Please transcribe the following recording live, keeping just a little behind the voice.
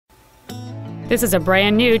This is a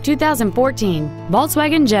brand new 2014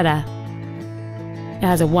 Volkswagen Jetta. It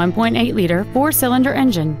has a 1.8-liter four-cylinder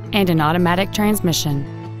engine and an automatic transmission.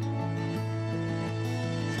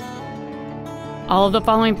 All of the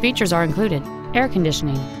following features are included: air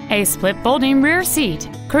conditioning, a split folding rear seat,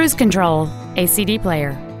 cruise control, a CD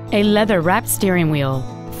player, a leather-wrapped steering wheel,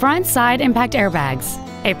 front side impact airbags,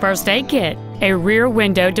 a first aid kit, a rear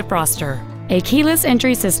window defroster, a keyless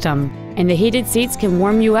entry system, and the heated seats can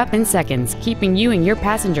warm you up in seconds, keeping you and your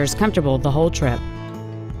passengers comfortable the whole trip.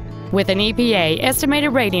 With an EPA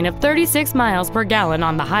estimated rating of 36 miles per gallon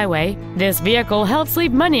on the highway, this vehicle helps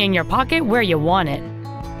leave money in your pocket where you want it.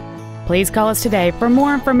 Please call us today for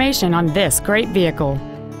more information on this great vehicle.